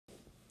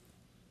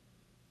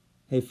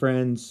Hey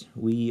friends,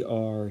 we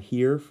are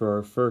here for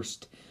our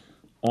first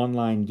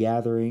online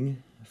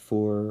gathering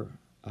for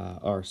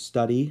our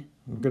study.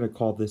 We're going to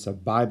call this a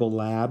Bible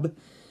Lab,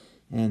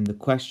 and the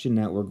question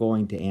that we're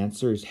going to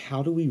answer is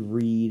how do we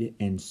read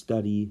and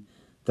study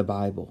the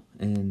Bible?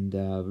 And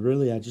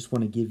really I just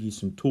want to give you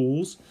some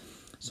tools,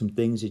 some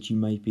things that you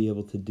might be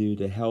able to do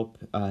to help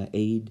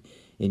aid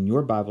in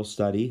your Bible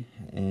study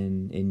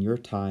and in your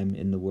time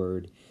in the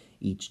Word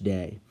each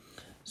day.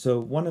 So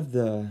one of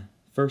the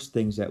first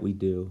things that we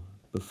do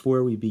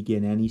before we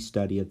begin any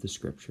study of the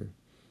Scripture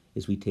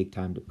is we take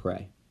time to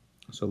pray.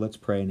 So let's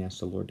pray and ask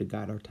the Lord to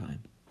guide our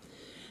time.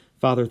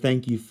 Father,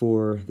 thank you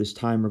for this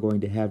time we're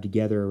going to have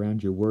together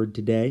around your word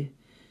today.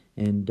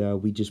 And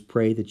we just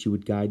pray that you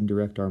would guide and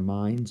direct our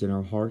minds and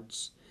our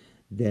hearts,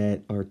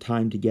 that our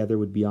time together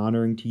would be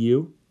honoring to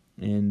you,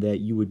 and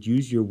that you would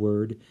use your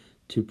word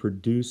to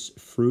produce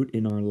fruit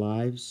in our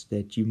lives,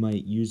 that you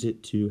might use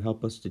it to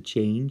help us to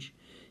change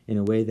in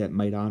a way that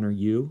might honor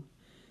you,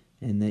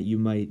 and that you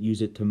might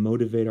use it to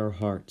motivate our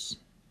hearts,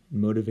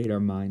 motivate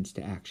our minds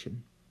to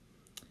action.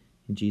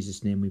 In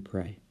Jesus' name we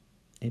pray.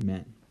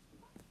 Amen.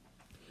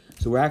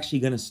 So we're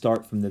actually going to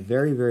start from the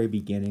very, very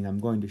beginning.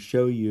 I'm going to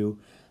show you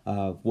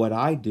what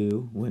I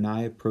do when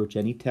I approach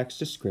any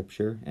text of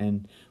Scripture,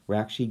 and we're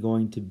actually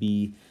going to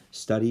be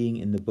studying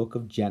in the book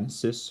of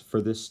Genesis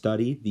for this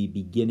study, the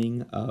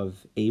beginning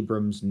of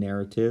Abram's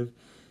narrative.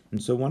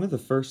 And so one of the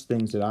first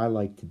things that I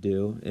like to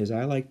do is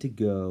I like to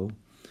go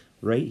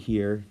right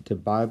here to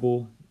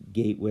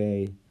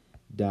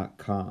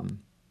BibleGateway.com.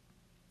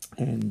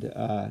 And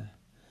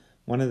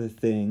one of the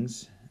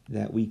things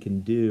that we can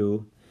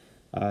do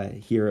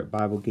here at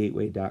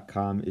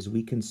BibleGateway.com is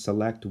we can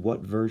select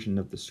what version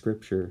of the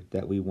Scripture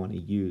that we want to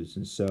use.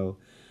 And so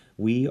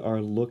we are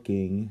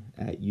looking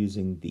at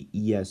using the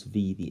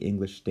ESV, the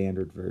English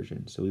Standard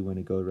Version. So we want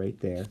to go right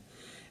there.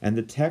 And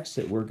the text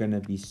that we're going to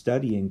be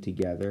studying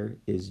together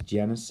is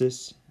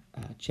Genesis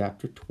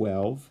chapter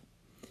 12,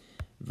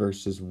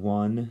 verses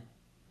 1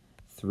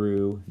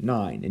 through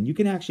 9. And you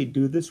can actually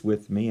do this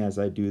with me as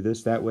I do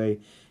this. That way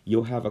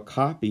you'll have a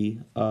copy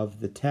of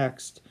the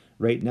text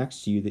right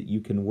next to you that you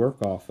can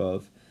work off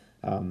of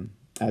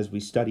as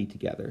we study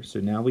together. So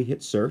now we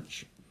hit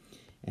search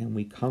and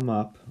we come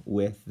up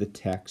with the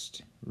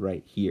text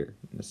right here.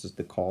 This is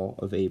the call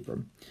of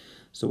Abram.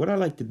 So what I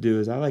like to do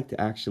is I like to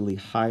actually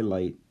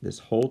highlight this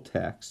whole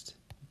text.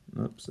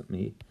 Oops, let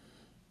me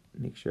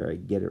make sure I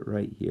get it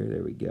right here.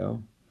 There we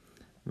go.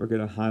 We're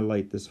going to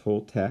highlight this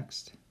whole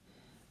text.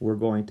 We're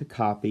going to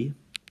copy.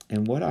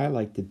 And what I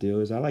like to do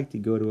is I like to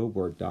go to a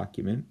Word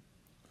document.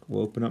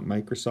 We'll open up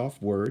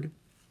Microsoft Word.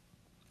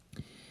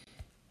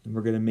 And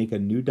we're going to make a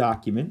new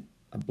document,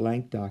 a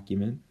blank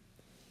document.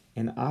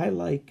 And I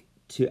like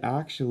to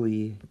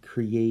actually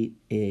create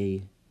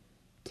a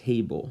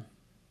table.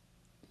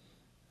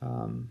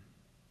 Not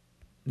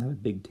a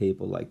big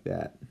table like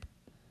that.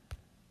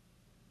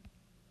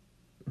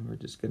 We're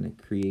just going to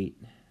create...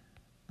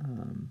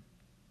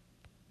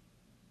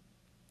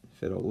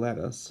 if it'll let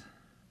us.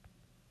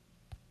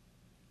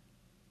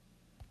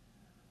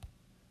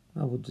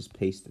 Well, we'll just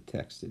paste the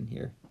text in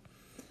here.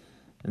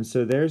 And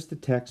so there's the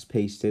text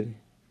pasted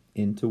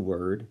into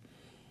Word.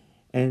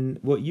 And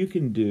what you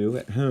can do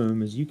at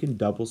home is you can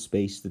double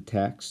space the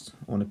text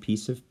on a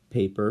piece of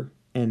paper,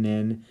 and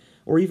then,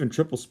 or even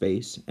triple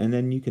space, and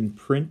then you can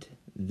print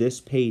this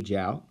page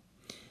out,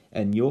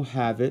 and you'll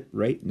have it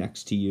right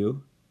next to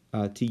you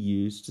to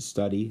use to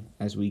study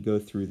as we go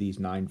through these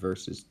 9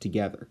 verses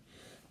together.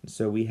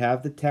 So we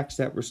have the text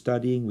that we're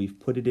studying, we've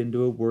put it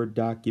into a Word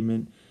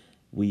document,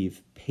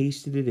 we've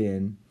pasted it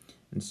in,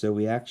 and so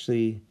we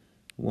actually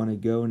want to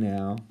go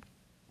now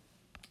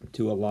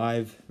to a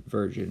live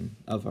version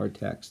of our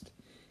text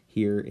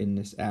here in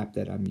this app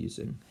that I'm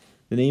using.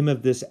 The name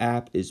of this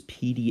app is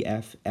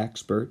PDF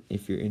Expert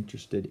if you're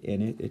interested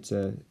in it. It's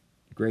a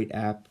great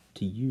app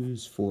to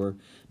use for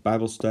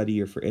Bible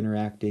study or for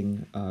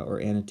interacting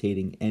or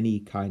annotating any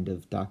kind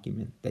of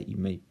document that you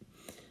may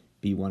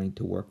be wanting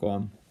to work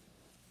on.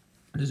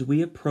 As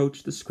we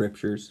approach the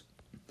Scriptures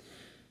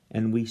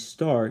and we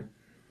start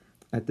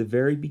at the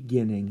very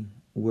beginning,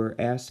 we're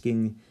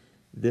asking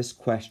this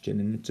question,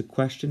 and it's a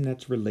question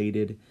that's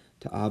related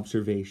to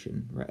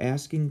observation. We're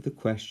asking the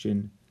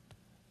question,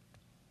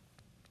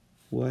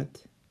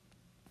 what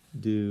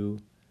do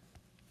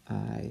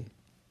I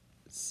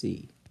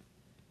see?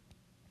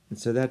 And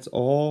so that's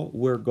all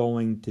we're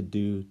going to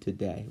do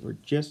today. We're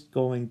just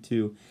going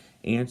to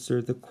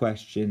answer the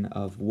question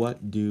of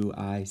what do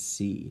I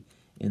see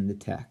in the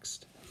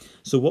text.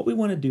 So what we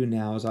want to do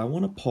now is I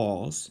want to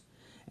pause,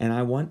 and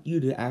I want you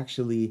to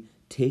actually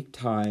take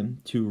time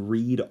to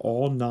read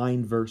all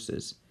 9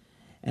 verses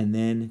and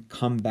then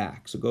come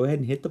back. So go ahead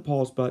and hit the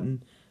pause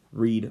button,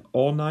 read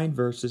all 9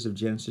 verses of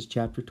Genesis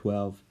chapter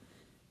 12,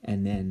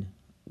 and then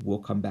we'll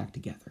come back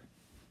together.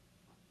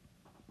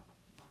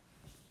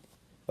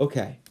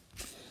 Okay,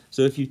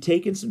 so if you've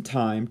taken some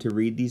time to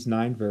read these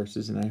 9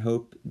 verses, and I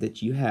hope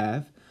that you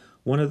have,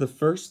 one of the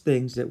first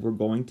things that we're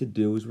going to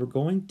do is we're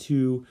going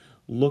to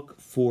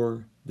look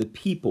for the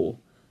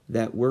people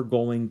that we're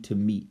going to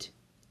meet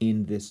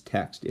in this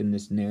text, in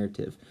this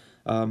narrative.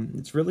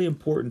 It's really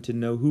important to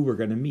know who we're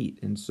going to meet.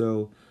 And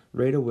so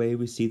right away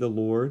we see the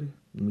Lord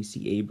and we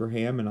see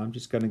Abraham, and I'm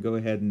just going to go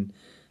ahead and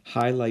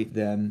highlight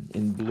them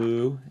in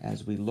blue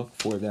as we look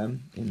for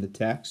them in the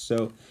text.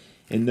 So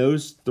in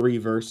those 3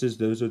 verses,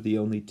 those are the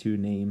only 2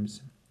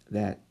 names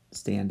that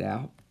stand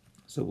out.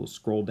 So we'll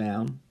scroll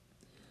down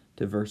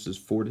to verses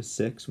 4 to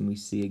 6 when we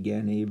see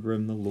again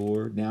Abram, the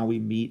Lord. Now we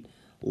meet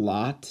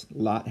Lot.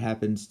 Lot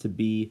happens to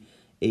be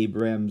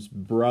Abram's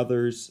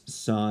brother's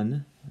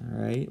son.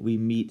 All right. We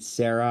meet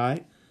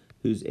Sarai,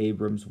 who's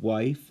Abram's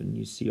wife, and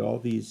you see all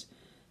these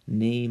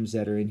names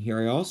that are in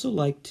here. I also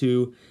like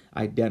to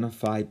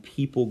identify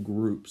people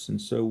groups, and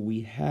so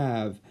we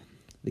have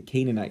the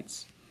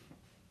Canaanites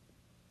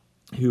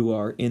who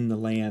are in the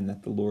land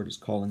that the Lord is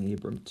calling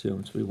Abram to,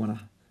 and so we want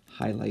to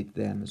highlight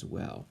them as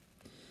well.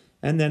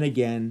 And then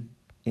again,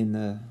 in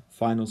the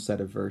final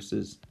set of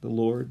verses, the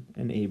Lord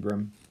and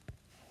Abram,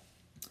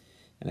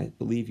 and I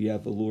believe you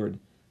have the Lord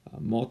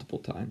multiple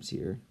times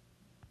here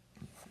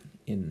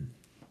in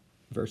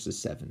verses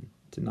 7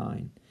 to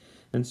 9.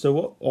 And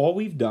so all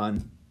we've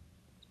done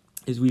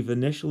is we've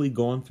initially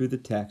gone through the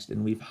text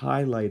and we've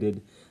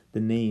highlighted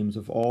the names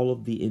of all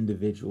of the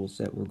individuals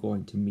that we're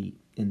going to meet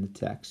in the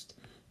text.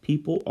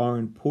 People are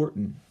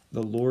important.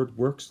 The Lord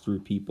works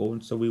through people,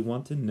 and so we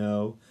want to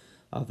know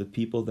the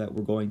people that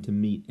we're going to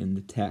meet in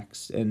the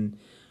text. And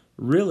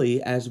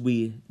really, as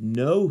we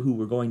know who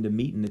we're going to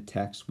meet in the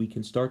text, we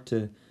can start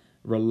to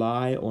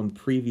rely on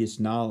previous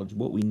knowledge,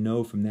 what we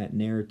know from that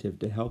narrative,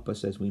 to help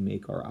us as we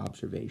make our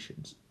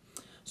observations.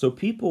 So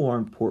people are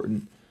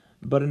important,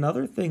 but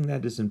another thing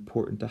that is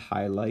important to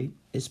highlight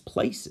is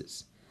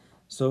places.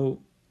 So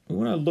we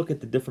want to look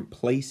at the different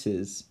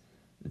places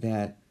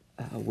that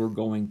we're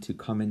going to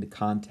come into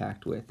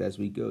contact with as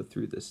we go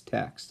through this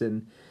text.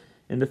 And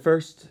in the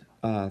first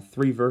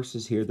 3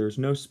 verses here, there's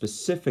no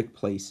specific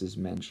places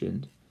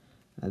mentioned.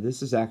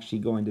 This is actually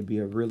going to be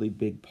a really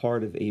big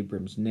part of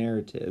Abram's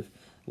narrative,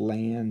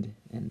 land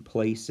and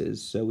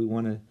places. So we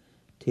want to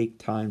take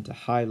time to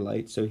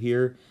highlight. So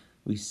here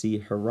we see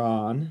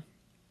Haran.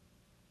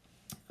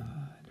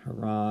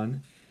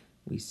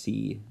 We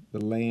see the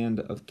land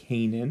of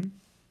Canaan.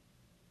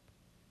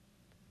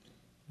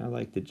 I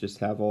like to just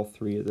have all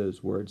 3 of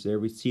those words there.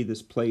 We see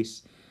this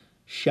place,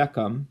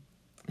 Shechem,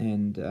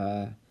 and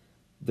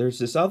there's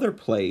this other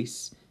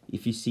place,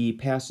 if you see,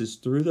 passes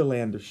through the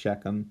land of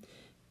Shechem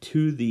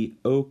to the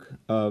oak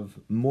of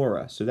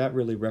Moreh. So that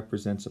really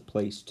represents a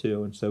place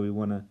too, and so we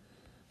want to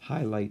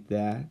highlight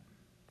that.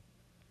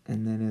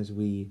 And then as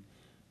we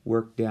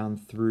work down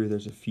through,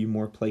 there's a few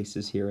more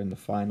places here in the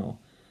final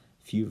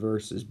few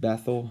verses.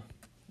 Bethel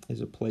is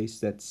a place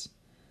that's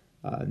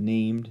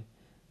named.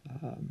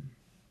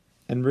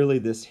 And really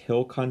this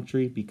hill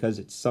country, because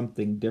it's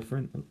something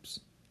different.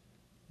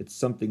 It's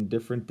something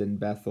different than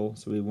Bethel,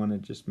 so we want to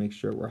just make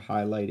sure we're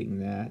highlighting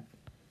that.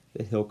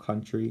 The hill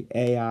country.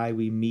 Ai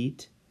we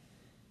meet,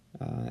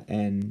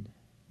 and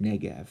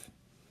Negev.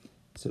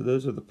 So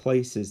those are the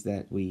places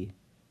that we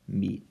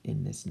meet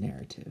in this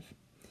narrative.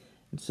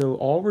 And so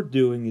all we're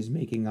doing is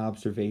making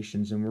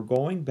observations, and we're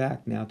going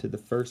back now to the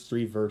first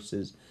 3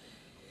 verses.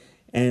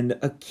 And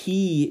a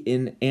key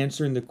in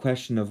answering the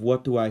question of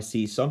what do I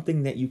see,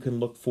 something that you can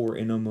look for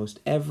in almost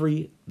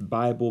every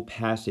Bible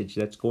passage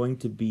that's going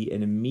to be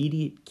an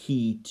immediate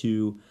key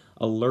to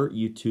alert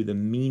you to the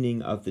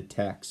meaning of the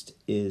text,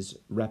 is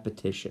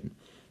repetition.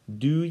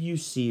 Do you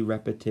see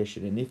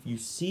repetition? And if you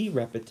see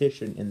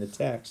repetition in the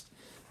text,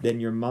 then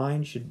your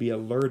mind should be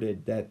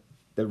alerted that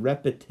the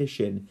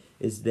repetition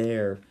is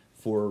there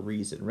for a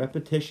reason.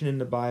 Repetition in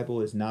the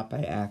Bible is not by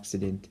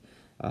accident.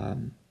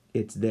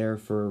 It's there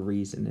for a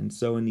reason. And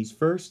so in these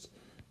first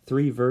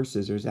 3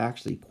 verses, there's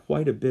actually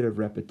quite a bit of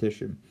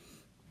repetition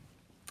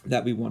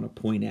that we want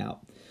to point out.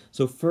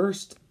 So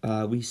first,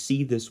 we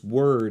see this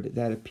word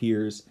that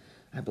appears,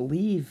 I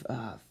believe,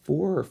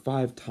 4 or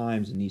 5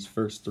 times in these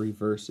first 3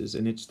 verses,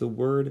 and it's the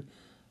word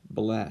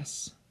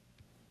bless.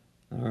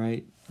 All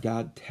right,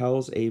 God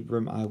tells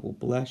Abram, I will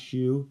bless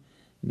you,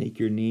 make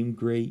your name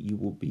great, you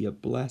will be a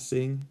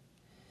blessing.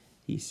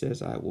 He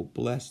says, I will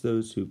bless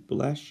those who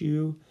bless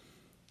you,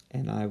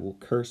 and I will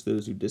curse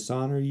those who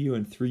dishonor you,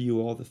 and through you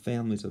all the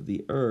families of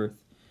the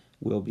earth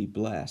will be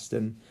blessed.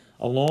 And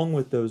along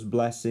with those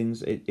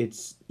blessings,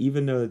 it's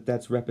even though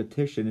that's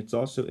repetition, it's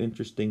also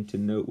interesting to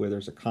note where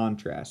there's a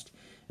contrast.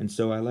 And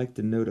so I like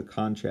to note a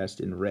contrast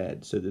in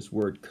red. So this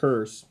word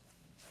curse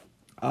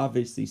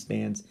obviously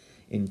stands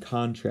in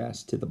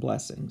contrast to the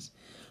blessings.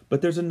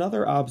 But there's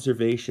another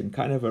observation,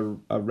 kind of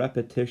a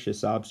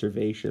repetitious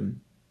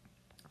observation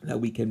that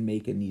we can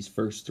make in these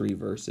first 3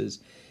 verses.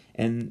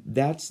 And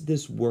that's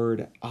this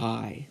word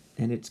I,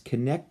 and it's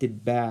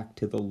connected back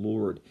to the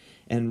Lord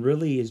and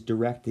really is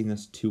directing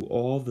us to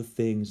all the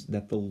things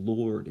that the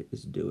Lord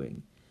is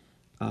doing.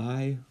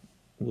 I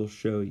will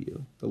show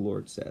you, the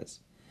Lord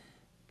says.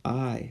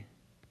 I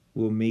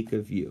will make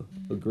of you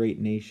a great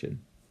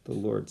nation, the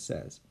Lord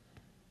says.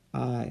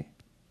 I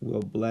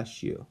will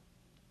bless you,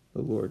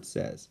 the Lord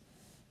says.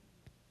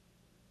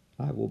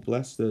 I will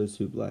bless those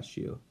who bless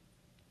you.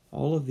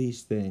 All of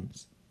these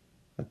things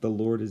that the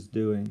Lord is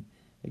doing.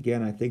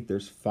 Again, I think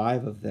there's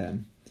 5 of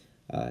them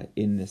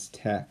in this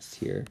text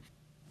here.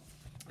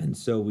 And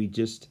so we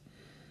just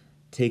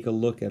take a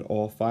look at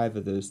all 5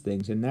 of those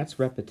things, and that's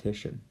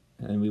repetition.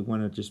 And we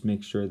want to just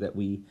make sure that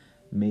we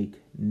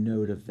make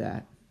note of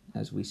that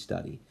as we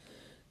study.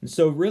 And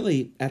so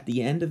really, at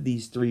the end of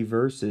these 3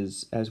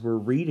 verses, as we're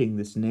reading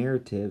this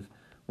narrative,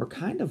 we're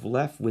kind of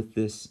left with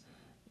this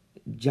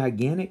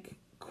gigantic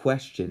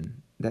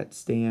question that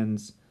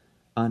stands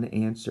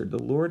unanswered.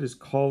 The Lord is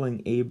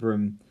calling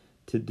Abram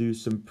to do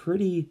some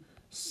pretty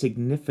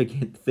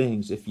significant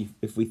things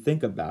if we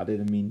think about it.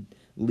 I mean,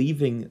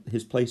 leaving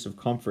his place of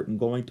comfort and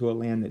going to a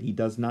land that he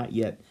does not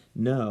yet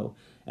know.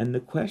 And the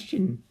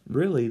question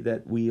really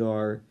that we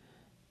are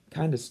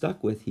kind of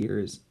stuck with here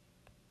is,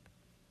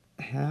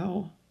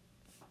 how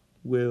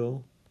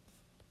will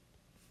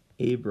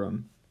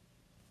Abram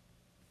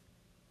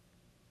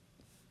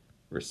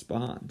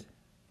respond?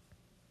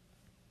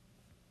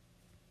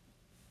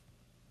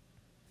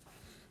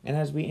 And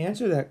as we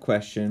answer that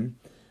question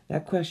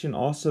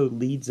also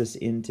leads us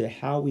into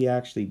how we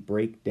actually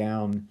break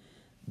down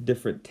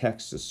different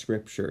texts of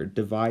Scripture,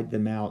 divide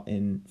them out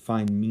and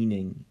find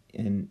meaning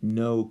and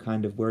know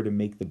kind of where to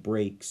make the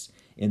breaks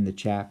in the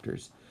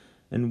chapters.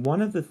 And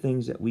one of the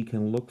things that we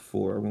can look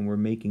for when we're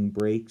making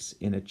breaks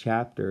in a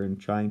chapter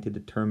and trying to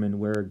determine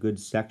where a good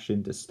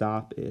section to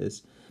stop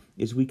is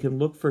we can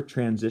look for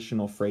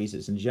transitional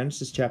phrases. And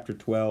Genesis chapter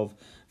 12,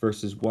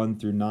 verses 1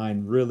 through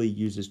 9 really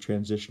uses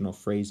transitional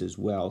phrases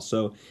well.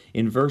 So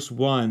in verse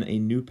 1, a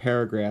new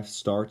paragraph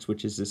starts,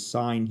 which is a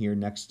sign here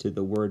next to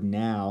the word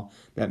now.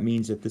 That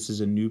means that this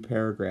is a new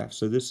paragraph.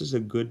 So this is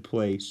a good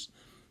place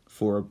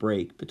for a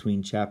break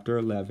between chapter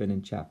 11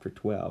 and chapter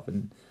 12.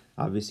 And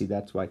obviously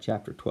that's why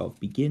chapter 12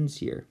 begins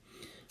here.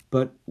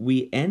 But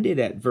we ended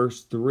at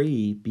verse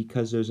 3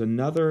 because there's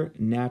another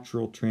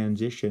natural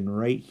transition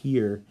right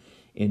here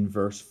in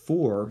verse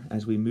 4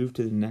 as we move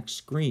to the next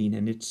screen,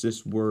 and it's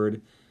this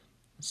word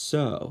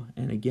so.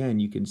 And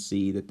again, you can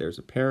see that there's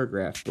a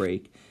paragraph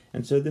break,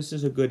 and so this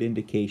is a good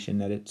indication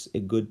that it's a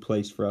good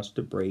place for us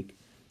to break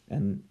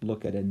and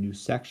look at a new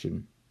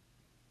section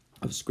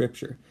of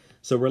Scripture.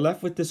 So we're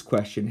left with this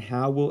question: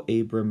 how will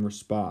Abram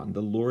respond?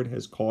 The Lord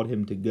has called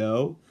him to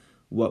go.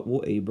 What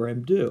will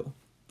Abram do?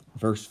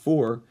 Verse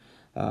 4,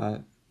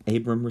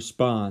 Abram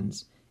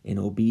responds in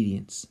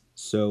obedience.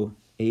 So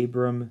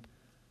Abram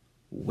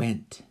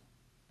went.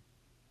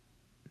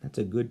 That's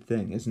a good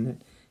thing, isn't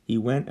it? He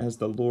went as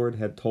the Lord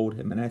had told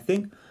him. And I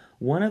think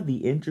one of the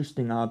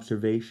interesting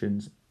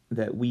observations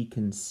that we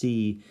can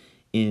see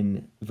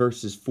in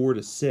verses 4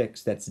 to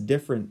 6 that's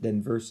different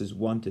than verses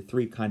 1 to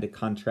 3, kind of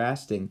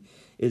contrasting,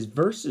 is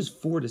verses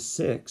 4 to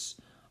 6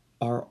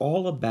 are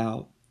all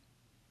about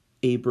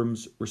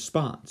Abram's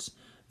response.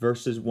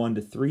 Verses 1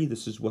 to 3,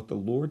 this is what the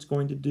Lord's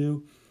going to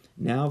do.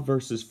 Now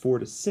verses 4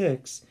 to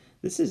 6,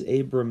 this is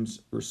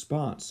Abram's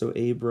response. So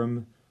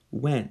Abram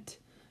went.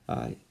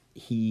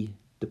 He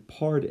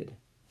departed.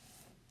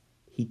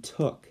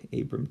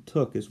 Abram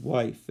took his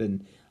wife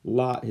and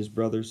Lot, his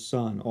brother's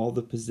son, all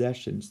the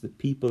possessions, the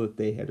people that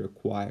they had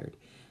acquired.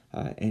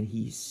 And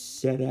he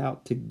set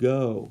out to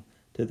go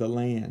to the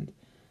land.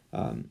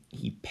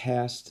 He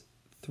passed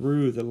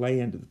through the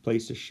land to the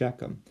place of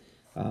Shechem.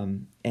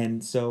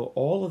 And so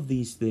all of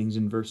these things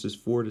in verses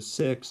 4 to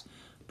 6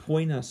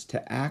 point us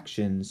to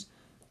actions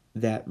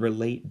that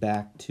relate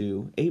back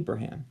to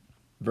Abraham.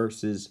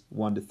 Verses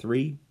 1 to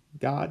 3,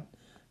 God.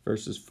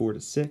 Verses 4 to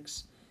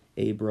 6,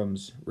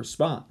 Abram's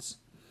response.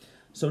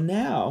 So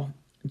now,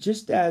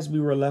 just as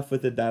we were left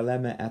with a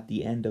dilemma at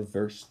the end of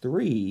verse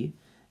 3,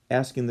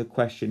 asking the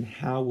question,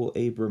 how will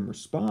Abram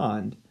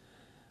respond?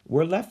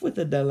 We're left with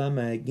a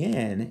dilemma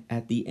again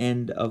at the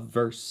end of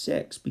verse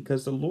 6,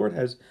 because the Lord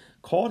has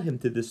called him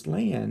to this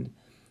land.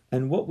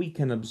 And what we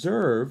can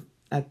observe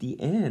at the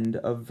end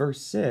of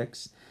verse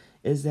 6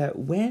 is that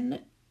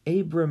when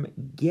Abram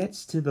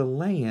gets to the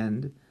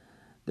land,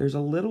 there's a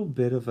little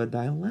bit of a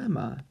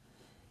dilemma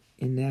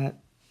in that,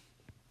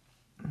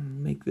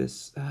 make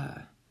this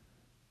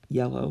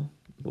yellow,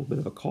 a little bit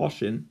of a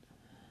caution.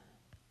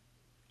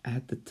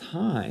 At the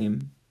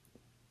time,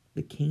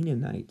 the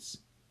Canaanites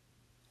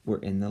were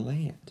in the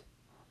land.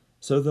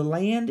 So the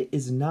land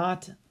is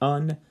not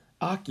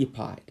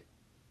unoccupied.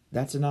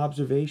 That's an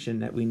observation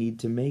that we need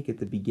to make at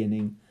the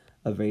beginning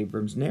of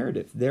Abram's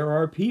narrative. There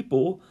are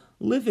people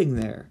living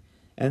there.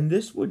 And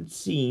this would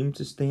seem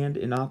to stand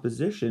in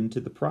opposition to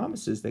the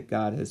promises that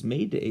God has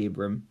made to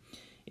Abram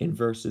in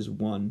verses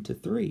 1 to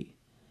 3.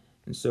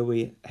 And so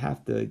we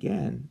have to,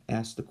 again,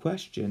 ask the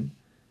question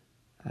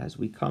as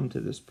we come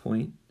to this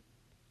point,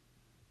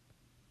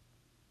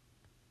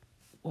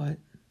 what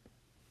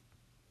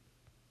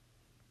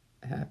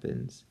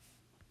happens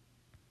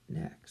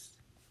next?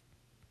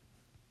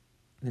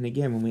 And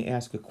again, when we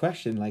ask a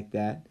question like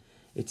that,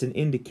 it's an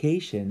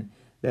indication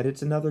that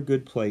it's another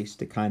good place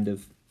to kind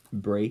of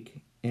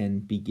break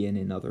and begin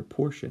another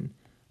portion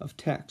of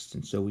text.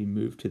 And so we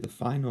move to the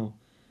final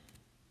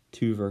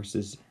 3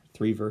 verses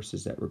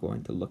that we're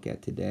going to look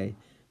at today,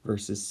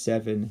 verses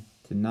 7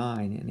 to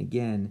 9. And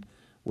again,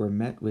 we're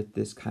met with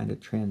this kind of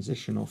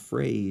transitional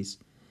phrase.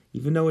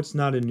 Even though it's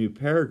not a new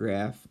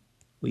paragraph,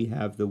 we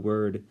have the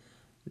word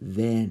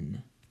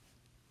then.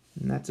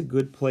 And that's a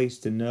good place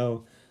to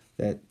know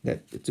that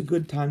it's a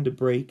good time to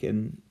break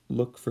and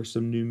look for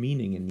some new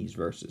meaning in these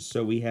verses.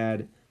 So we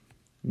had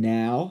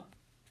now,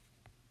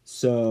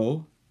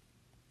 so,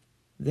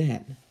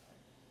 then.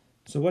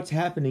 So what's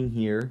happening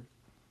here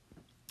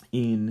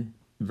in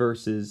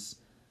verses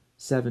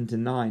 7 to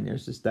 9?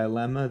 There's this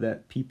dilemma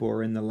that people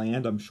are in the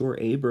land. I'm sure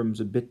Abram's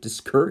a bit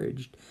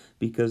discouraged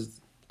because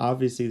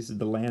obviously this is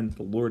the land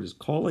the Lord is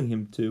calling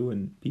him to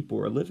and people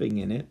are living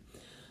in it.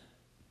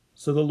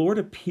 So the Lord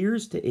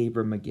appears to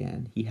Abram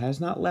again. He has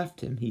not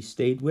left him. He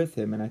stayed with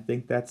him. And I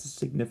think that's a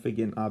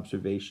significant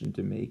observation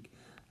to make,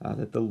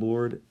 that the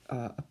Lord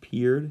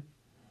appeared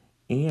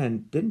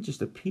and didn't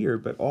just appear,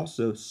 but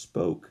also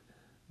spoke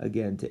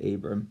again to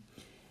Abram.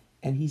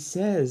 And he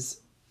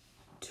says,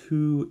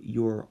 to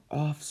your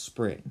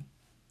offspring,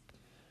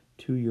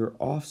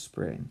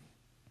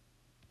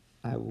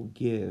 I will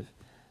give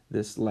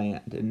this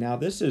land. And now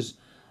this is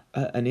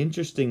an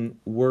interesting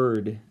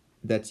word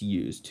that's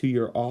used, to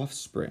your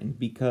offspring,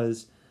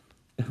 because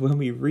when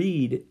we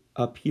read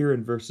up here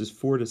in verses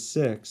 4 to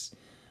 6,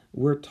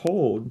 we're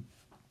told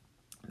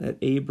that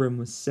Abram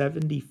was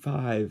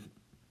 75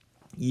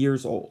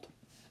 years old.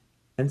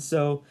 And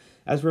so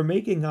as we're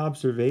making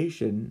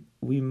observation,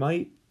 we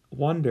might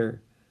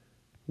wonder,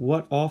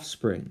 what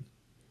offspring?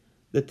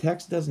 The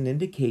text doesn't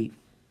indicate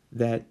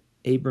that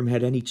Abram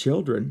had any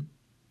children.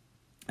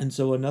 And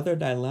so another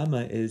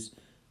dilemma is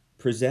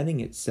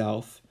presenting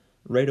itself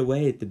right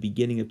away at the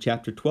beginning of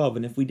chapter 12.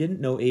 And if we didn't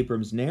know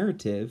Abram's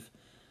narrative,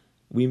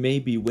 we may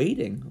be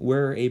waiting,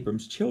 where are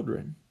Abram's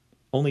children?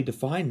 Only to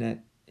find that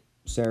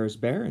Sarah's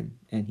barren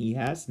and he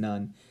has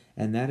none.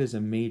 And that is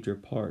a major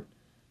part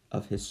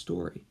of his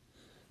story.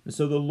 And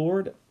so the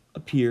Lord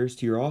appears,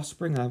 to your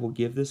offspring I will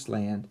give this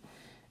land.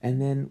 And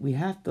then we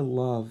have to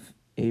love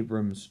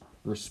Abram's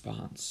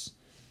response.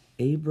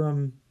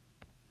 Abram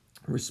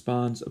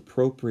responds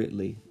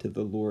appropriately to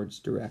the Lord's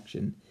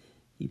direction.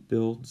 He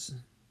builds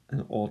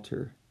an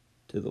altar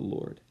to the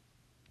Lord.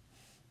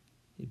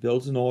 He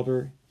builds an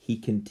altar. He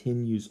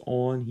continues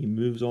on. He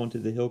moves on to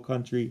the hill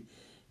country,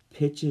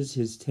 pitches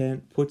his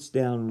tent, puts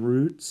down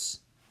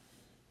roots,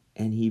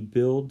 and he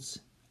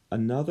builds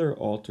another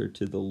altar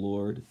to the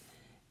Lord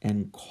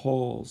and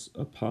calls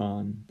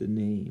upon the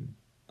name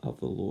of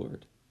the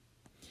Lord.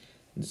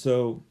 And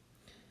so,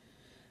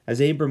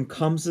 as Abram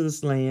comes to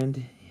this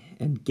land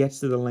and gets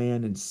to the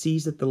land and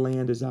sees that the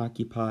land is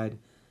occupied,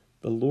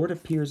 the Lord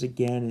appears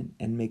again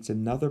and makes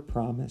another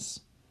promise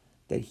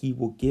that he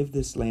will give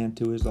this land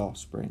to his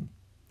offspring.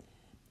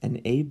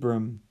 And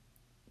Abram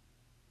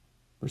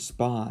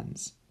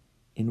responds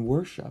in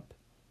worship,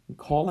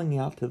 calling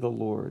out to the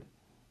Lord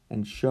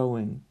and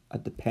showing a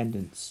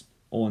dependence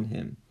on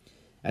him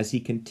as he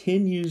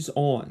continues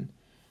on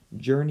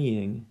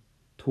journeying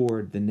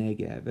toward the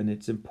Negev. And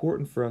it's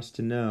important for us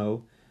to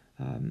know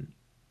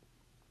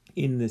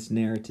in this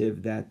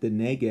narrative that the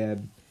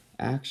Negev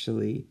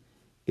actually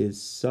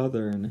is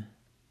southern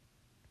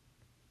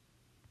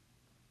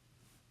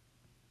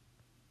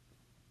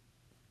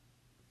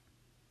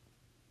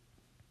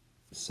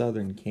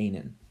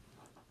Canaan.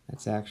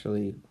 That's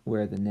actually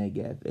where the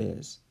Negev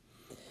is.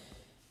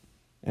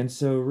 And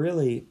so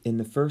really, in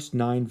the first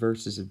 9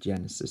 verses of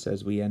Genesis,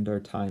 as we end our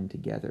time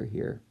together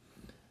here,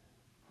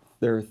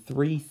 there are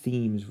 3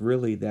 themes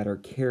really that are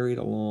carried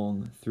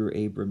along through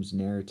Abram's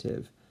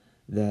narrative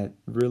that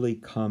really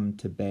come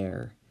to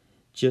bear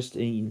just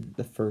in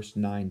the first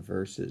 9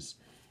 verses.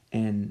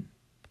 And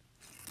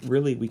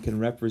really we can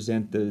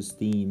represent those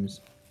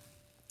themes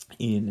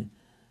in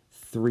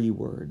 3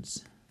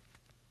 words: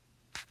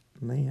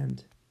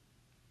 land,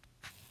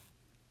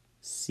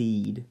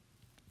 seed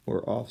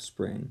or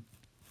offspring,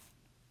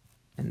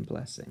 and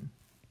blessing.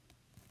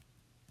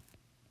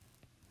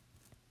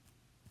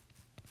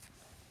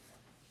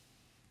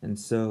 And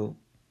so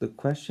the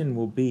question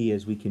will be,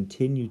 as we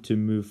continue to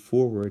move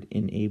forward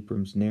in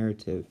Abram's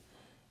narrative,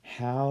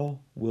 how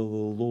will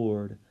the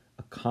Lord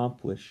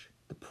accomplish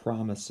the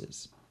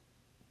promises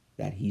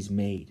that he's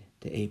made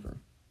to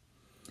Abram?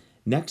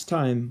 Next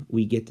time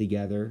we get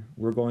together,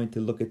 we're going to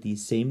look at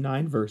these same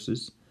 9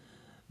 verses,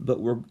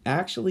 but we're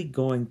actually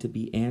going to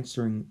be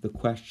answering the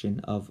question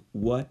of,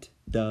 what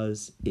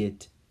does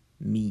it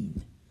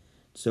mean?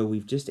 So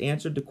we've just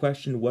answered the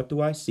question, what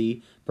do I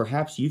see?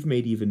 Perhaps you've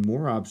made even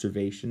more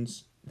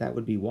observations. That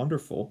would be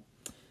wonderful.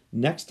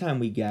 Next time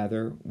we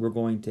gather, we're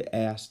going to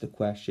ask the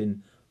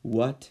question,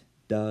 what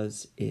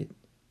does it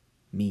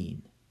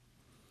mean?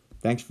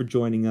 Thanks for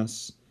joining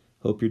us.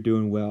 Hope you're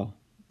doing well.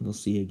 We'll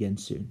see you again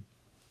soon.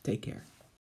 Take care.